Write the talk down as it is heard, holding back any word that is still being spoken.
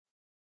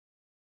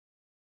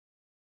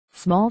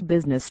small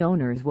business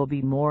owners will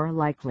be more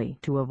likely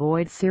to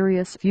avoid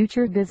serious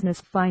future business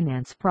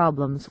finance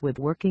problems with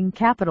working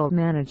capital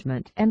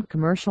management and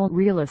commercial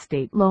real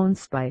estate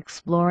loans by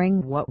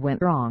exploring what went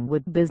wrong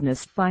with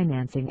business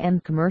financing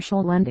and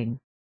commercial lending.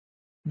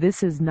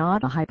 This is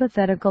not a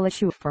hypothetical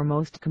issue for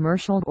most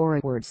commercial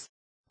borrowers,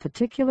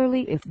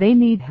 particularly if they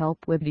need help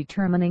with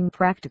determining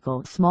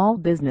practical small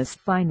business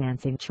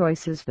financing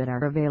choices that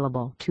are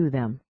available to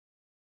them.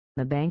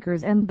 The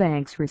bankers and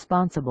banks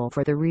responsible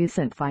for the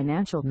recent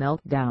financial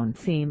meltdown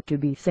seem to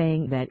be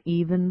saying that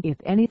even if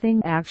anything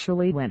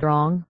actually went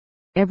wrong,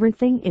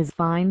 everything is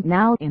fine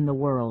now in the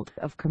world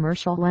of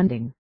commercial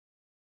lending.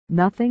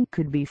 Nothing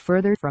could be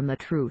further from the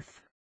truth.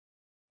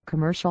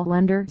 Commercial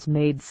lenders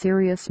made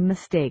serious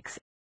mistakes,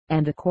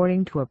 and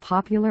according to a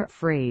popular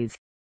phrase,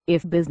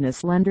 if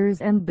business lenders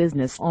and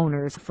business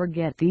owners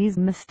forget these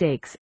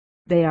mistakes,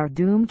 they are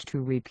doomed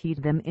to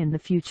repeat them in the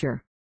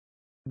future.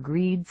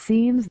 Greed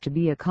seems to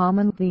be a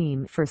common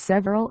theme for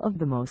several of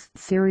the most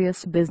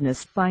serious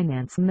business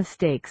finance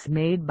mistakes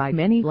made by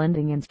many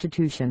lending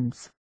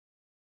institutions.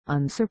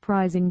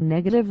 Unsurprising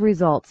negative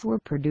results were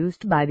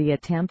produced by the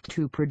attempt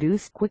to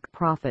produce quick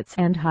profits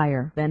and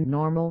higher than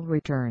normal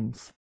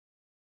returns.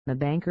 The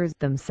bankers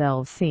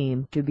themselves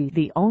seem to be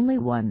the only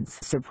ones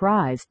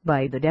surprised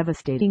by the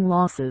devastating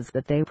losses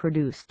that they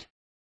produced.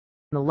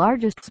 The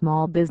largest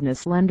small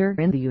business lender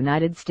in the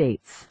United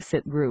States,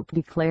 CIT Group,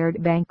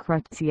 declared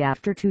bankruptcy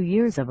after 2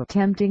 years of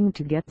attempting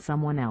to get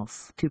someone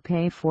else to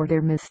pay for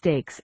their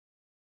mistakes.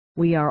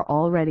 We are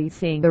already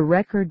seeing a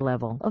record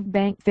level of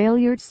bank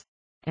failures,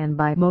 and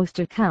by most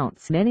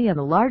accounts many of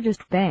the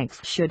largest banks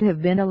should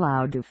have been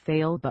allowed to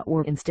fail but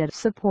were instead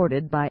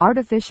supported by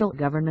artificial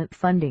government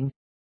funding.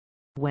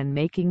 When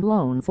making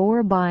loans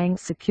or buying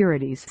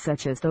securities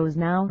such as those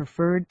now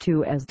referred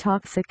to as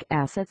toxic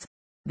assets,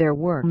 there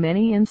were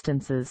many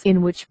instances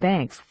in which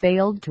banks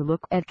failed to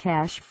look at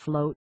cash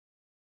flow.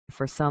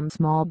 For some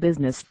small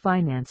business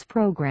finance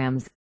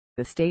programs,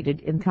 the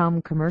stated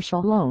income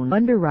commercial loan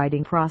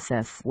underwriting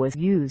process was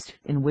used,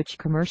 in which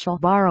commercial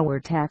borrower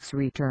tax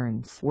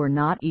returns were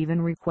not even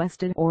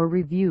requested or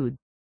reviewed.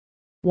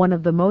 One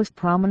of the most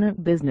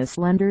prominent business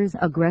lenders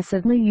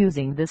aggressively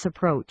using this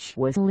approach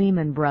was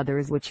Lehman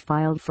Brothers, which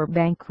filed for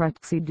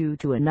bankruptcy due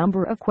to a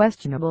number of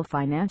questionable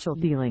financial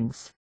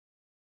dealings.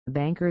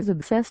 Bankers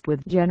obsessed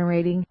with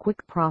generating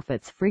quick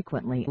profits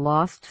frequently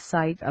lost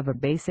sight of a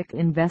basic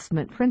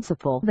investment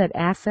principle that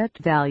asset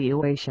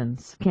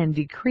valuations can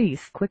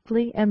decrease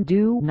quickly and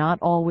do not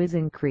always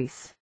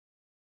increase.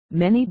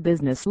 Many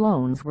business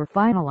loans were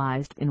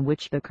finalized in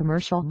which the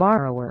commercial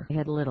borrower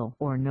had little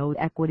or no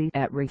equity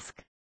at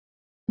risk.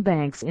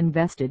 Banks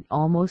invested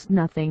almost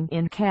nothing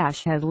in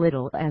cash, as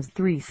little as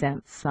 3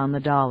 cents on the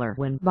dollar,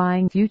 when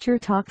buying future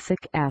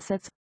toxic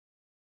assets.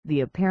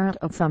 The apparent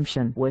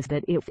assumption was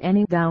that if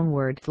any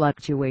downward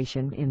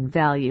fluctuation in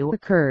value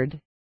occurred,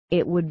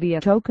 it would be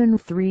a token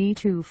 3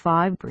 to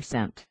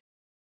 5%.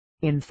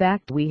 In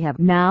fact, we have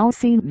now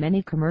seen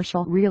many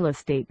commercial real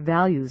estate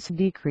values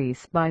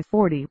decrease by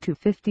 40 to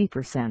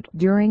 50%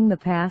 during the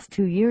past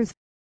 2 years.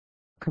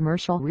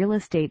 Commercial real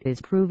estate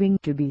is proving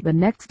to be the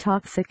next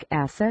toxic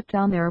asset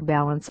on their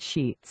balance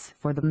sheets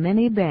for the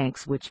many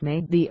banks which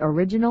made the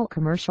original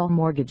commercial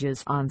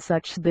mortgages on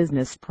such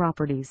business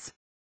properties.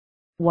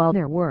 While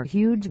there were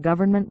huge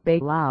government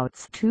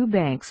bailouts to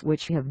banks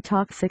which have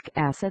toxic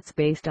assets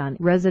based on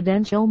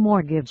residential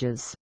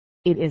mortgages,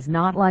 it is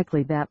not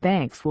likely that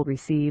banks will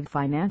receive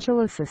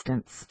financial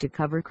assistance to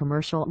cover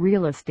commercial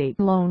real estate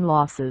loan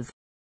losses.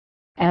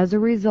 As a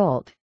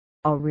result,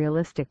 a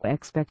realistic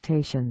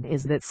expectation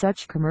is that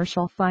such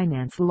commercial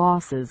finance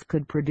losses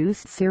could produce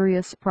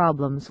serious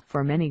problems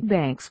for many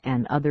banks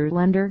and other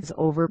lenders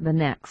over the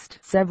next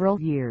several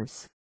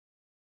years.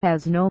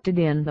 As noted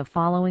in the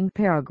following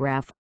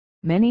paragraph,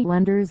 many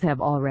lenders have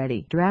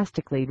already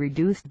drastically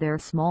reduced their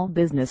small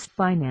business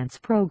finance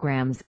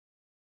programs.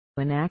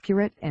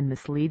 Inaccurate and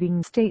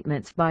misleading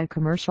statements by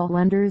commercial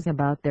lenders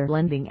about their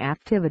lending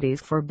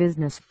activities for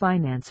business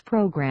finance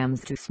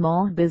programs to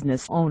small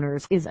business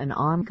owners is an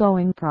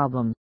ongoing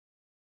problem.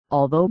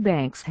 Although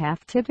banks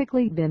have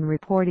typically been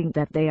reporting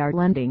that they are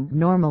lending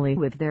normally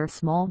with their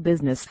small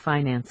business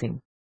financing,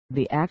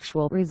 the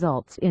actual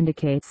results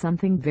indicate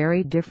something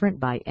very different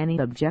by any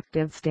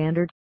objective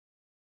standard.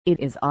 It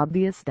is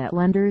obvious that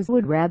lenders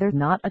would rather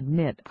not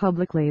admit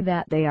publicly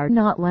that they are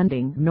not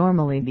lending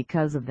normally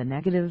because of the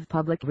negative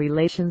public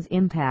relations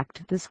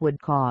impact this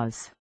would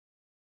cause.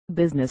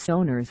 Business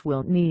owners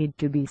will need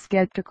to be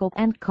skeptical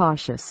and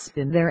cautious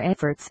in their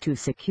efforts to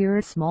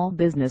secure small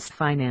business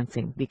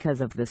financing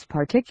because of this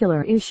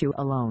particular issue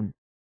alone.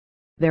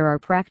 There are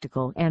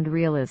practical and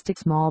realistic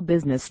small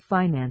business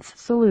finance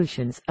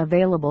solutions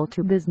available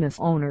to business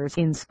owners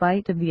in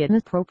spite of the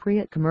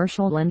inappropriate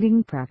commercial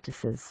lending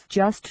practices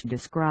just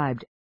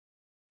described.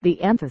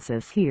 The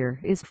emphasis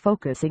here is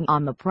focusing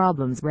on the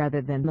problems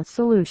rather than the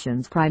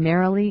solutions,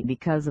 primarily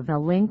because of the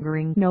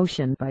lingering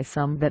notion by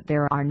some that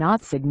there are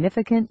not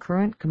significant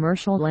current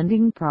commercial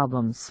lending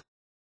problems.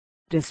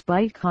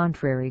 Despite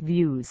contrary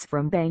views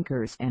from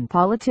bankers and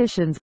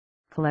politicians,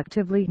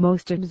 Collectively,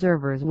 most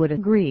observers would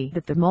agree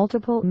that the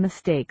multiple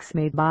mistakes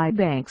made by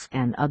banks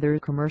and other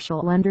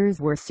commercial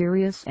lenders were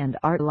serious and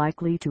are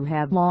likely to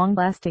have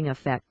long-lasting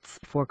effects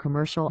for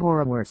commercial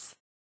borrowers.